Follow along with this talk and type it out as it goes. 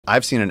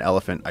I've seen an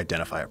elephant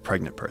identify a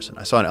pregnant person.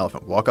 I saw an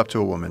elephant walk up to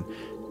a woman,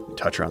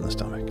 touch her on the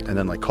stomach, and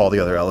then like call the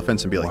other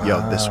elephants and be like,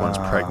 yo, this one's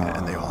pregnant.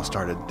 And they all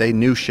started, they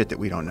knew shit that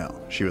we don't know.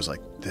 She was like,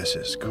 this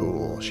is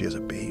cool. She has a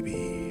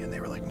baby. And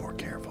they were like more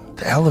careful.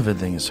 The elephant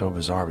thing is so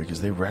bizarre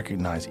because they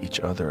recognize each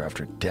other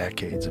after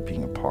decades of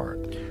being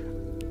apart.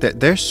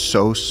 They're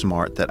so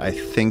smart that I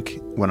think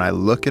when I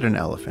look at an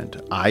elephant,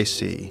 I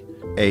see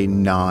a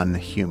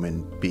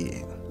non-human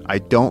being. I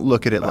don't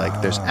look at it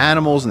like there's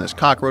animals and there's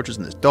cockroaches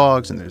and there's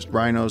dogs and there's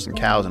rhinos and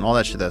cows and all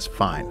that shit. That's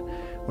fine.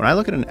 When I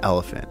look at an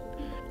elephant,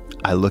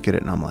 I look at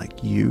it and I'm like,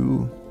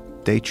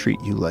 they treat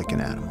you like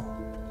an animal,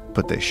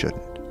 but they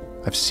shouldn't.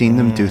 I've seen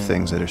them do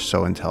things that are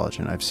so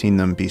intelligent. I've seen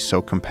them be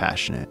so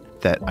compassionate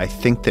that I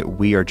think that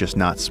we are just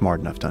not smart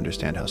enough to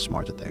understand how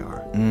smart that they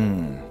are.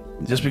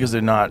 Just because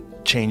they're not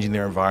changing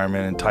their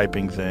environment and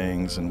typing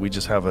things, and we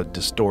just have a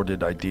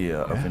distorted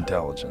idea of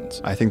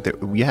intelligence. I think that,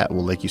 yeah,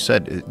 well, like you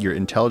said, your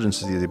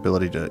intelligence is the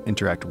ability to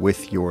interact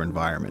with your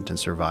environment and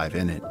survive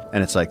in it.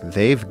 And it's like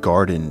they've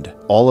gardened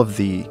all of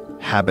the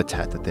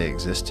habitat that they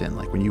exist in.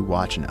 Like when you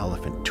watch an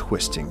elephant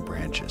twisting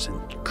branches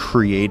and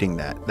creating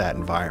that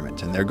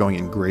environment, and they're going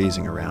and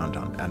grazing around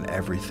on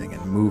everything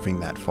and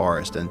moving that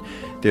forest, and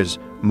there's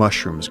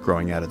mushrooms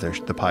growing out of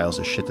the piles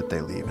of shit that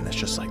they leave, and it's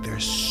just like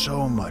there's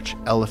so much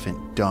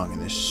elephant dung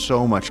and there's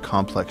so much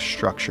complex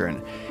structure.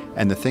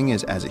 And the thing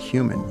is, as a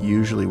human,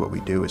 usually what we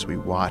do is we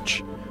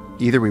watch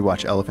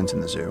elephants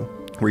in the zoo,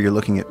 where you're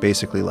looking at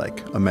basically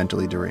like a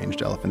mentally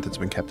deranged elephant that's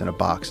been kept in a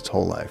box its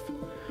whole life,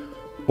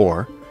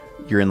 or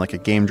you're in like a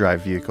game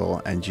drive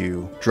vehicle and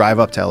you drive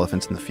up to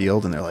elephants in the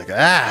field and they're like,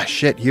 ah,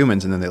 shit,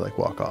 humans, and then they like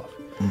walk off.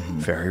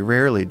 Very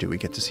rarely do we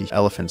get to see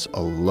elephants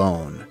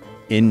alone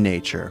in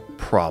nature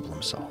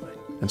problem solving.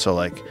 And so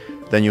like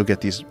then you'll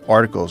get these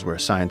articles where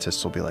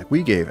scientists will be like,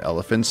 we gave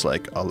elephants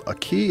like a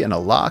key and a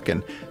lock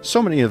and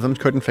so many of them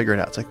couldn't figure it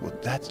out. It's like, well,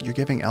 you're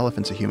giving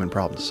elephants a human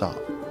problem to solve.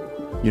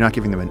 You're not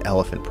giving them an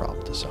elephant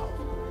problem to solve.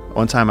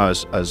 One time I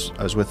was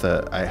with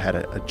I had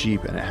a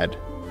Jeep and it had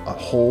a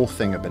whole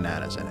thing of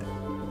bananas in it.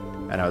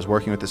 And I was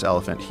working with this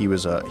elephant. He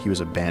was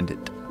a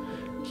bandit.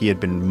 He had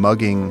been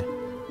mugging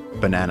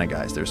banana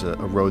guys. There's a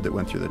road that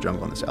went through the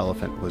jungle, and this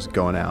elephant was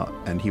going out,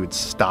 and he would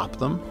stop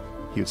them.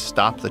 He would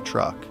stop the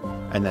truck,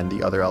 and then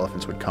the other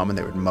elephants would come and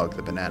they would mug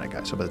the banana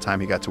guy. So by the time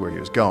he got to where he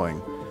was going,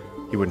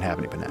 he wouldn't have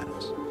any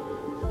bananas.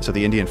 So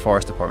the Indian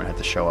Forest Department had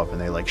to show up, and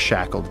they like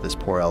shackled this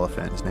poor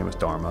elephant. His name was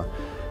Dharma,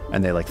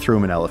 and they like threw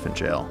him in elephant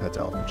jail. That's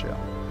elephant jail.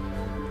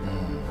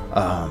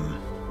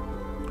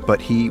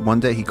 But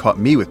one day he caught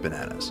me with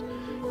bananas.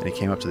 And he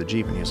came up to the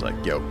Jeep and he was like,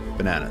 yo,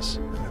 bananas.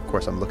 And of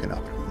course I'm looking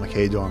up. I'm like,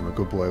 hey, Dharma,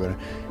 good boy.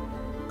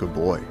 Good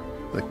boy.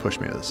 Like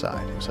pushed me to the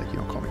side. He was like, you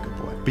don't call me good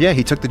boy. But yeah,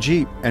 he took the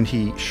Jeep and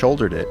he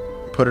shouldered it,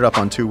 put it up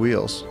on 2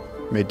 wheels,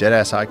 made dead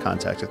ass eye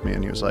contact with me,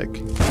 and he was like,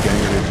 you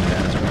getting rid of the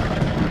bananas or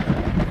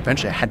not?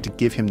 Eventually I had to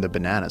give him the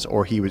bananas,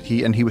 or he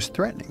was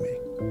threatening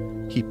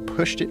me. He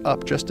pushed it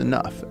up just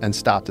enough and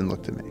stopped and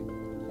looked at me.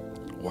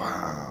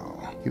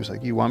 Wow. He was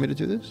like, you want me to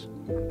do this?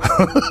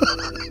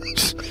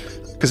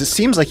 Because it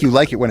seems like you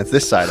like it when it's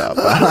this side up.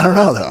 I don't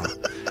know, though.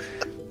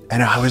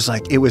 And I was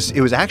like, it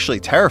was actually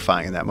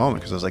terrifying in that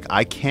moment, because I was like,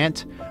 I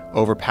can't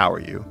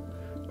overpower you.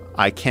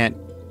 I can't,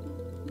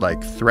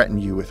 like, threaten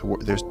you with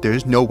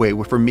there's no way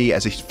for me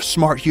as a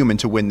smart human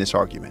to win this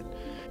argument.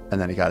 And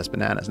then he got his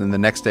bananas. And then the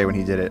next day when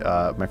he did it,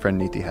 my friend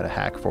Neeti had a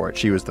hack for it.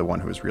 She was the one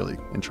who was really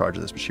in charge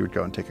of this, but she would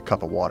go and take a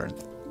cup of water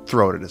and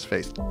throw it at his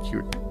face. He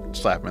would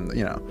slap him in the,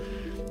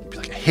 he'd be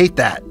like, I hate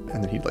that.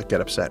 And then he'd, like, get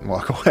upset and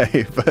walk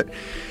away. But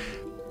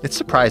it's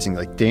surprising,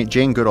 like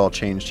Jane Goodall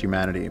changed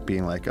humanity,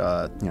 being like,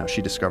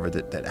 she discovered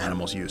that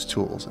animals use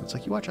tools. And it's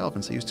like, you watch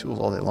elephants, they use tools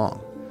all day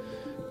long.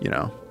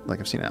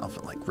 Like I've seen an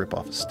elephant like rip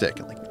off a stick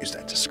and like use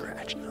that to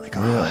scratch. And they're like,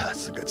 oh,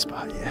 that's a good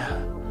spot,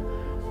 yeah.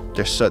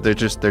 They're just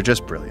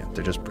brilliant.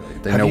 They're just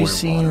brilliant. They know where water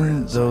is. Have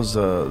you seen those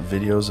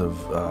videos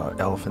of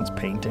elephants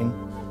painting?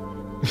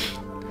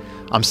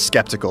 I'm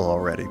skeptical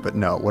already, but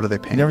no. What are they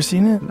painting? You never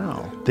seen it?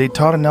 No. They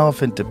taught an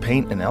elephant to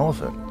paint an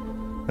elephant.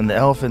 And the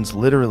elephant's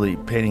literally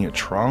painting a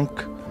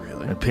trunk.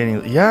 Really? And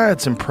painting, yeah,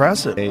 it's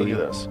impressive. Look at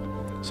this.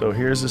 So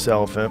here's this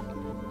elephant.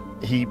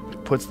 He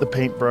puts the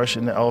paintbrush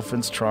in the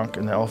elephant's trunk,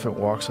 and the elephant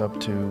walks up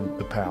to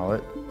the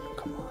palette,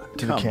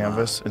 to the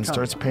canvas, and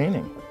starts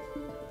painting.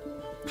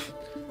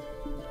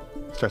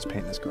 Starts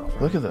painting this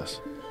girlfriend. Look at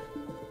this.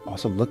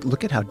 Also,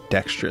 look at how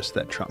dexterous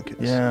that trunk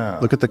is. Yeah.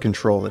 Look at the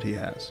control that he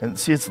has. And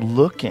see, it's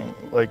looking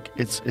like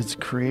it's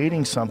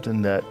creating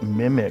something that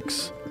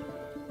mimics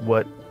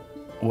what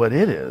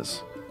it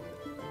is.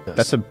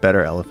 That's a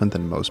better elephant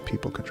than most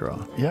people could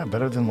draw. Yeah,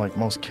 better than like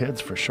most kids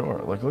for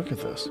sure. Like, look at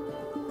this.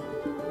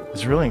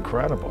 It's really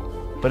incredible.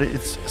 But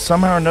it's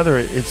somehow or another,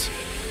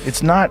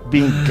 it's not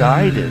being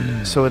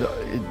guided, so it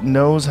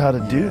knows how to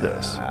do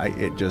this.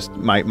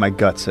 My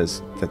gut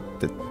says that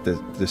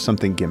there's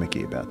something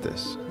gimmicky about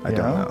this. I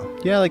don't know.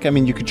 Yeah, like, I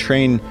mean, you can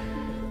train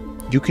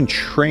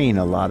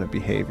a lot of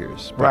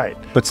behaviors. Right.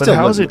 But still,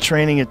 how is it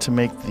training it to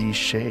make these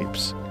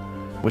shapes?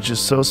 Which is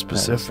so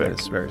specific.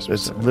 It's very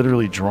specific. It's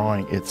literally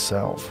drawing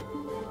itself.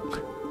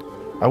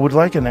 I would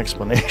like an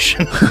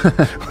explanation.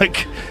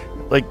 like,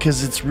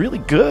 because it's really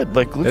good.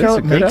 Like, look how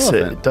it makes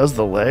it. It does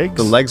the legs.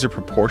 The legs are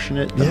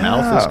proportionate. The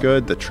mouth is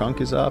good. The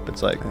trunk is up.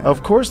 It's like...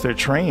 Of course they're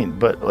trained,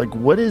 but, like,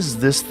 what is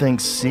this thing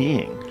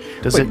seeing?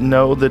 Does it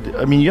know that...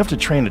 I mean, you have to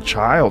train a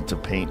child to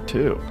paint,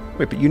 too.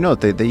 Wait, but you know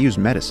they use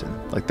medicine.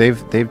 Like,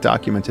 they've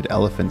documented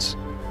elephants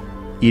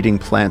eating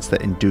plants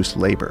that induce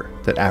labor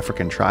that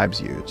African tribes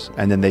use.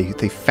 And then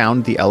they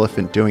found the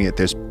elephant doing it.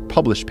 There's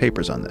published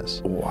papers on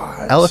this.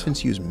 What?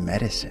 Elephants use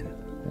medicine.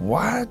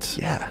 What?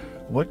 Yeah.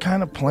 What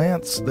kind of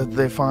plants that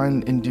they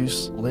find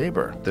induce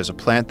labor? There's a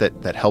plant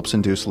that helps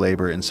induce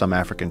labor in some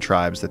African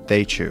tribes that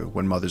they chew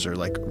when mothers are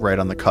like right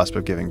on the cusp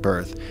of giving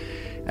birth.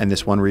 And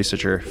this one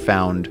researcher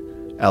found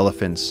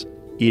elephants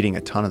eating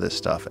a ton of this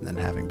stuff and then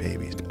having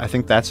babies. I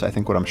think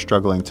what I'm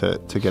struggling to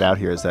get out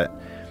here is that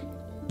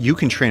you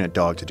can train a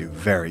dog to do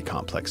very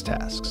complex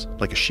tasks,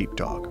 like a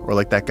sheepdog, or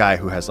like that guy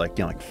who has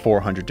like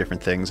 400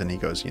 different things, and he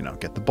goes,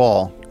 get the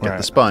ball, get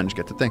the sponge,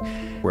 get the thing.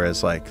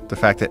 Whereas like the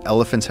fact that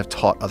elephants have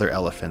taught other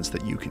elephants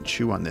that you can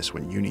chew on this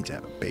when you need to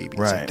have a baby.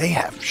 It's like they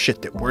have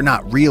shit that we're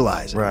not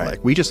realizing.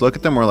 Like we just look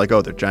at them, we're like,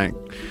 oh, they're giant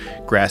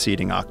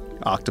grass-eating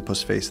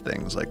octopus face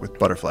things, like with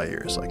butterfly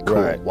ears. Like,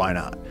 cool, why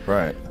not?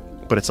 Right.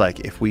 But it's like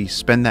if we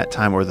spend that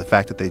time, or the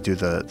fact that they do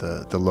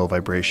the low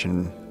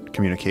vibration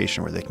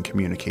communication where they can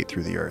communicate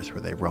through the earth, where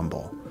they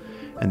rumble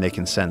and they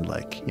can send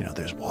like,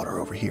 there's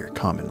water over here,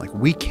 come, and like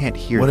we can't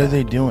hear What are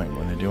they doing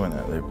when they're doing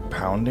that? They're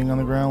pounding on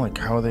the ground? Like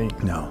how are they?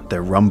 No,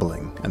 they're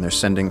rumbling and they're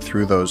sending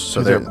through those.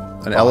 So they're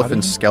an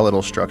elephant's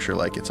skeletal structure,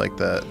 like it's like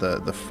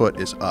the foot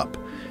is up.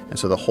 And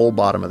so the whole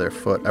bottom of their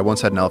foot, I once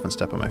had an elephant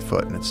step on my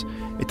foot,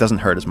 and it doesn't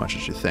hurt as much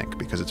as you think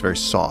because it's very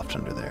soft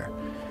under there.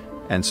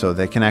 And so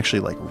they can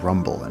actually like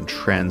rumble and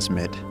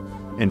transmit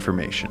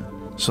information.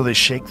 So they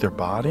shake their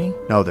body?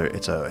 No,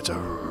 it's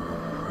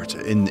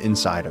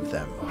inside of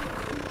them.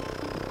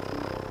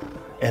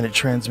 And it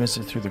transmits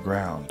it through the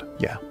ground.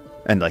 Yeah.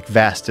 And like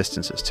vast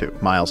distances too,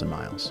 miles and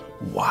miles.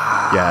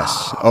 Wow.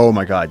 Yes. Oh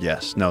my God,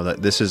 yes. No,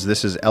 this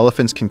is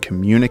elephants can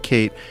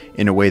communicate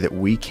in a way that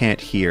we can't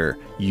hear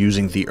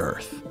using the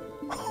earth.